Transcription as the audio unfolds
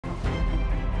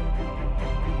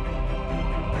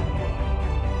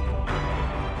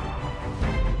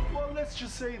let's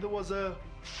just say there was a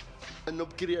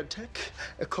Nobkiri attack,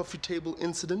 a coffee table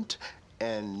incident,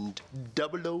 and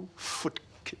 00 foot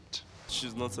kit.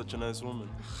 She's not such a nice woman.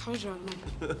 And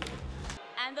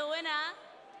the winner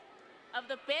of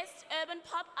the best urban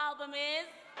pop album is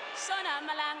Shona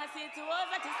Malanga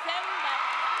Situoza December.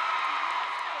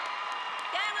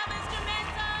 Gang of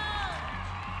Instrumental.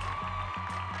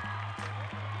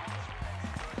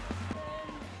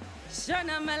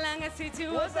 Shona Malanga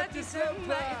Situoza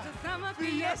December. It's a summer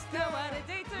fiesta, what a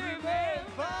day to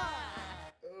remember.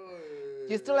 Do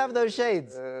you still have those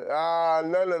shades?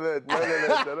 None of that.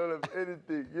 I don't have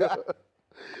anything. Yeah.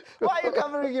 Why are you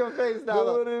covering your face now?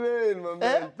 Know what I mean, my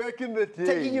man. Back in the day.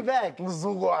 Taking you back.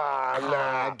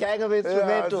 Gang of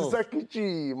Instrumental.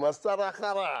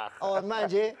 Oh,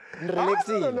 manje,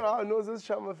 relaxing. No, this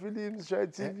Shama Films, Shai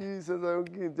TV, says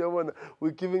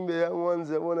we're giving the young ones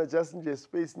that want to just in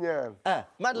space.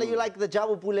 Mandla, you like the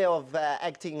Jabu Pule of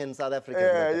acting in South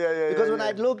Africa? Yeah. Because when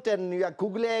I looked and you are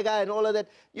Gugulega and all of that,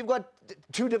 you've got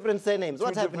two different surnames.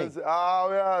 What's happening?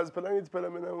 Yeah,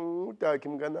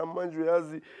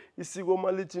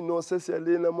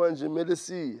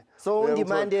 so on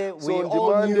demand, we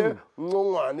all knew.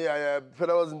 Yeah.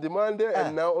 I was in demand,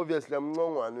 and now obviously I'm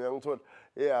Ngongwane.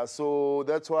 Yeah, so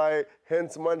that's why,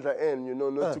 hence Mandla N, you know,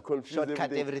 not to confuse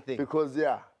everything. Because,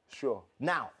 yeah, sure.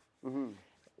 Now,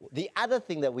 the other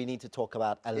thing that we need to talk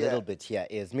about a little bit here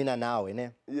is Mina now,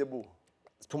 innit? Yeah, boo.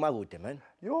 It's Pumagude, man.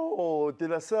 Yo, de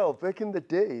la self, back in the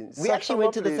day. We actually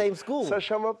went to the same school.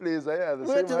 Sashama place, yeah. We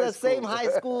went to the same high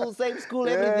school,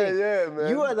 everything. Yeah, man.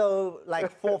 You were, though,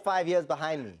 like 4 or 5 years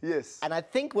behind me. Yes. And I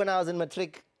think when I was in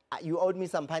matric, you owed me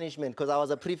some punishment because I was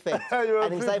a prefect. You were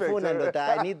and a prefect.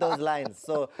 I need those lines.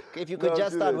 So if you could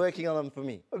just start working on them for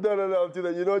me. No, I'll do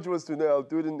that. You know what you was to know? I'll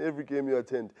do it in every game you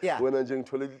attend. Yeah. When I'm doing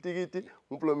game,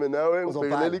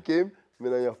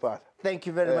 thank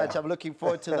you very much. I'm looking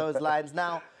forward to those lines.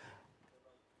 Now,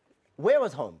 where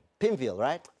was home? Pimville,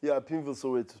 right? Yeah, Pimville,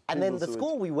 Soweto. And then the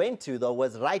school we went to, though,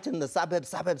 was right in the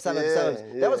suburbs. Yeah.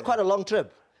 That was quite a long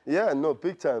trip. Yeah, no,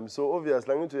 big time. So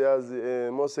obviously,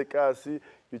 Mosekasi,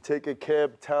 you take a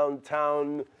cab, town,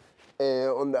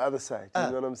 on the other side. You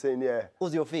know what I'm saying? Yeah.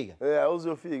 Uzofika. Yeah,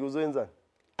 Uzofika.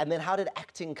 And then how did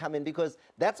acting come in? Because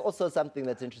that's also something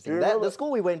that's interesting. The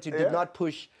school we went to did not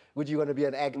push, would you going to be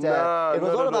an actor? Nah, it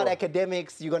was all about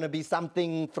academics. You're going to be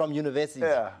something from university.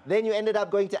 Yeah. Then you ended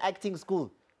up going to acting school.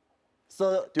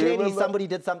 So clearly somebody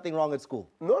did something wrong at school.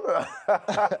 No.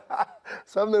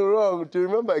 Something wrong. Do you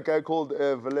remember a guy called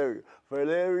Valerio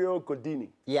Codini?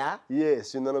 Yeah?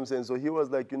 Yes, you know what I'm saying? So he was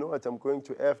like, you know what, I'm going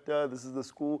to AFTA, this is the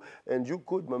school, and you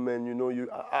could, my man, you know,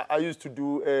 I used to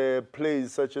do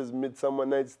plays such as Midsummer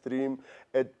Night's Dream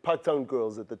at Parktown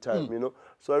Girls at the time, you know?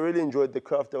 So I really enjoyed the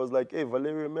craft. I was like, hey,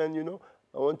 Valerio, man, you know,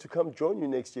 I want to come join you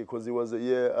next year because he was a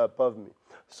year above me.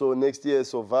 So next year,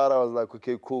 so Vara, I was like,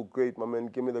 okay, cool, great, my man,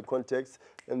 give me the context.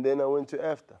 And then I went to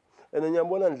AFTA. And then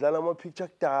my picture.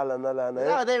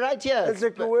 No, they're right here. It's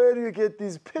like, where do you get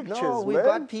these pictures, No, we man?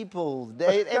 got people.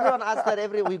 Everyone asks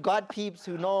that we got peeps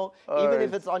who know, even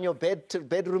if it's on your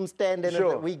bedroom stand,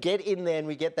 and we get in there and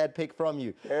we get that pic from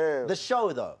you. Yeah. The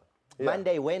show, though,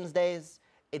 Monday, Wednesdays,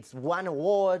 it's won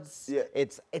awards. Yeah.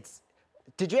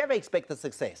 Did you ever expect the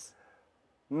success?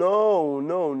 No.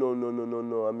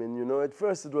 I mean, you know, at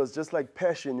first it was just like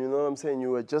passion, you know what I'm saying?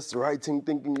 You were just writing,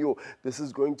 thinking, yo, this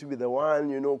is going to be the one,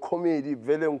 you know, comedy, so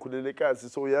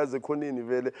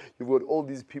you've got all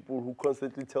these people who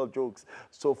constantly tell jokes.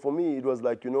 So for me, it was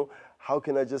like, you know, how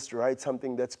can I just write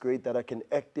something that's great, that I can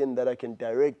act in, that I can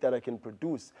direct, that I can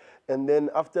produce? And then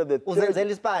after the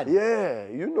yeah,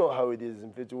 you know how it is,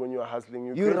 in fact, when you're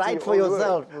hustling. You write for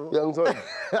yourself.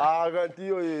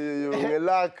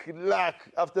 Luck.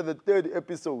 After the 3rd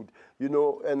episode, you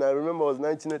know, and I remember I was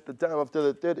 19 at the time. After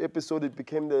the 3rd episode, it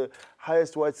became the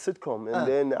highest watched sitcom. And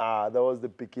then that was the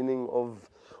beginning of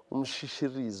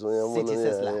City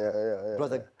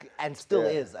Sizzler. And still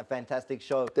is a fantastic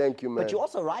show. Thank you, man. But you're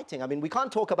also writing. I mean, we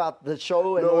can't talk about the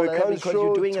show and all that because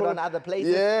you're doing it on other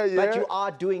places. But you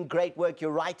are doing great work. You're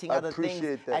writing other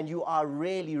things. And you are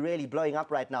really, really blowing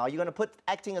up right now. Are you going to put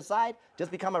acting aside?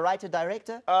 Just become a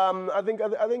writer-director? I think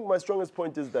my strongest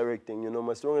point is directing. You know,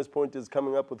 my strongest point is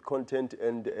coming up with content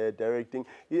and directing.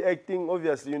 Acting,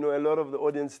 obviously, you know, a lot of the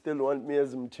audience still want me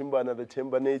as Mtimbana, the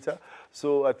Timbanator.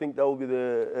 So I think that will be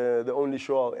the only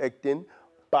show I'll act in.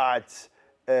 But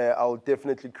I'll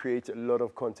definitely create a lot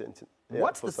of content.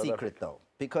 What's the secret, though?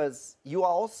 Because you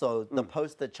are also the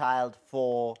poster child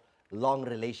for long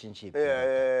relationship.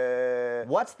 Yeah.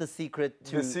 What's the secret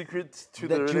to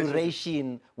the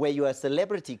duration where you're a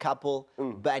celebrity couple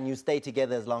and you stay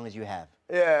together as long as you have?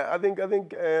 Yeah, I think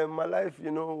my life,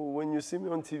 you know, when you see me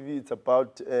on TV, it's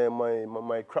about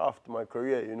my craft, my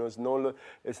career. You know,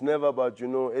 it's never about, you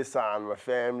know, Esan, my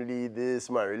family, this,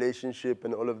 my relationship,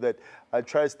 and all of that. I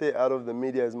try to stay out of the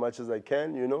media as much as I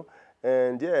can, you know.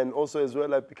 And yeah, and also as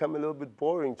well, I become a little bit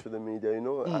boring to the media, you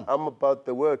know. I'm about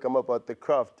the work, I'm about the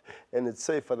craft, and it's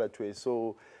safer that way.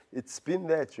 So it's been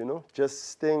that, you know, just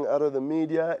staying out of the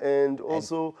media and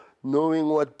also knowing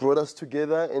what brought us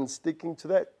together and sticking to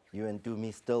that. You and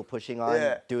Dumi still pushing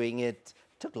on, doing it.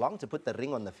 Took long to put the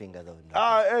ring on the finger, though.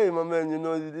 No? Hey, my man, you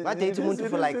know. I dated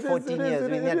for like 14 years.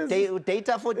 We had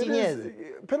data 14 years.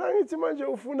 Penangithi manje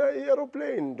ufuna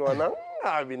aeroplane, ntwana.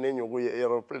 Ngabi nenyoku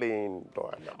aeroplane,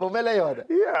 ntwana. Bomela yona.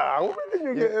 Yeah, ngumele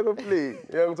nyuke aeroplane.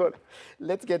 Uyangithola?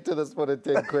 Let's get to the Sport at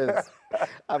 10 quiz.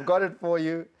 I've got it for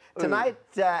you. Tonight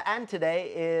and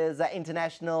today is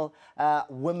International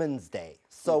Women's Day.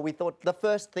 So we thought the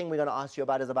first thing we're going to ask you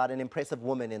about is about an impressive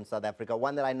woman in South Africa,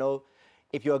 one that I know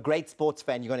if you're a great sports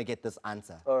fan, you're going to get this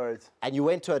answer. All right. And you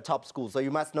went to a top school, so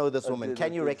you must know this woman.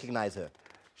 Can you recognize her?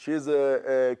 She's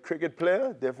a cricket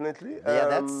player, definitely.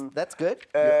 Yeah, that's good.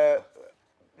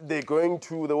 They're going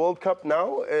to the World Cup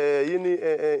now in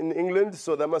England,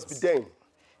 so that must be Dane.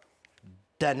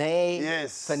 Danae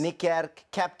van Niekerk,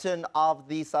 captain of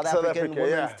the South African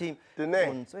women's team.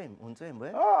 Danae.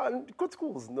 Good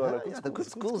schools. The good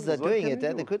schools are doing it.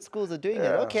 The good schools are doing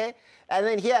it. Okay. And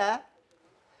then here,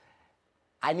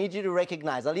 I need you to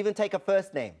recognize. I'll even take a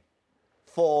first name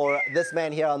for this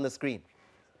man here on the screen.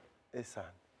 Esan.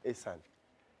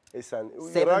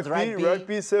 Sevens rugby.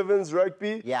 Rugby, sevens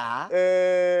rugby. Yeah.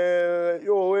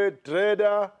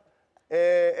 Trader.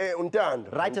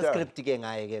 Write a script again,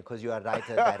 because you are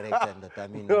writer, director, and that I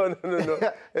mean. No.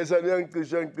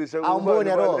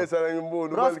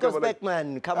 Roscoe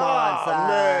Speckman, come on,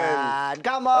 son.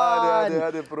 Come on.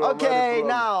 Okay,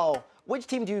 now, which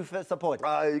team do you support?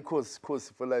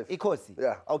 Ikosi for life. Ikosi?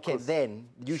 Yeah. Okay, then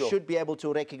you should be able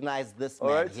to recognize this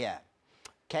man here.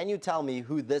 Can you tell me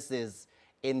who this is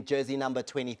in jersey number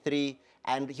 23?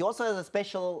 And he also has a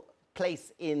special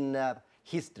place in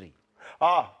history.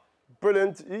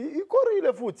 Brilliant. He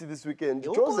correle futhi this weekend.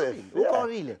 Joseph.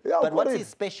 But what's his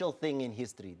special thing in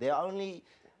history? There are only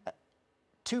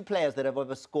 2 players that have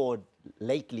ever scored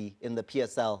lately in the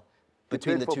PSL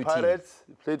between the 2 teams.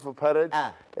 He played for Pirates.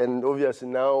 And obviously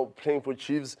now playing for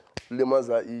Chiefs,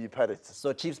 Limaza Pirates.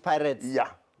 So Chiefs, Pirates. Yeah.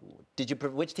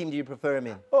 Which team do you prefer him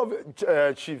in?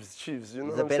 Chiefs. You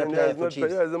know, he's a better player for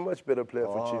Chiefs. Yeah, he's a much better player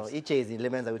for Chiefs. Yeah,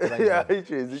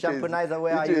 Shampoonizer,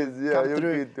 where are you? Come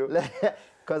through.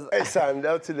 Because hey, son,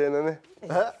 out to then,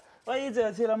 Why is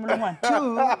it? Two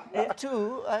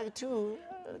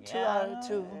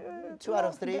out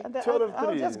of 3.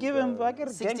 I'll just give him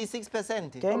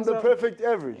 66%. I'm the perfect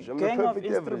average. I'm the perfect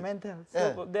instrumentals.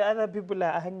 So the other people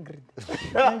are hungry.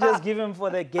 I'm just give him for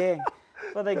the gang.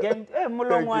 For the gang. Hey,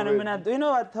 you know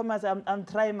what, Thomas? I'm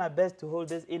trying my best to hold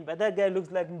this in, but that guy looks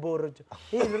like Mboro.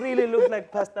 He really looks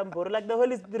like Pastor Mboro. Like the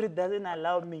Holy Spirit doesn't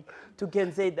allow me to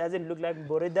say it doesn't look like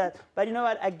Mboro. It does. But you know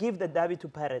what? I give the derby to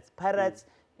Pirates. Pirates,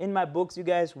 in my books, you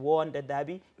guys won the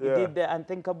derby. You did the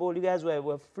unthinkable. You guys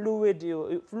were fluent,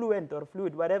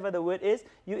 whatever the word is.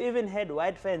 You even had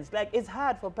white fans. Like, it's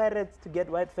hard for Pirates to get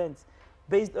white fans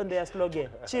based on their slogan.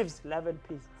 Chiefs, love and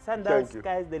peace. Sundowns,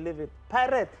 guys, they live it.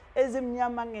 Pirate, it's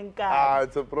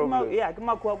a problem. Yeah,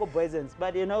 poisons.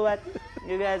 But you know what?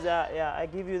 You guys are, I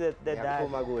give you the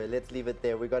Let's leave it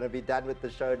there. We're going to be done with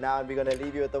the show now, and we're going to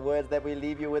leave you with the words that we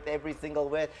leave you with every single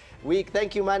week.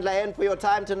 Thank you, Mandla N, for your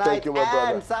time tonight. Thank you, my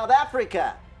brother. And South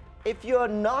Africa, if you're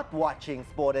not watching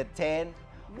Sport at 10,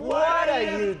 what are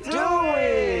you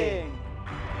doing?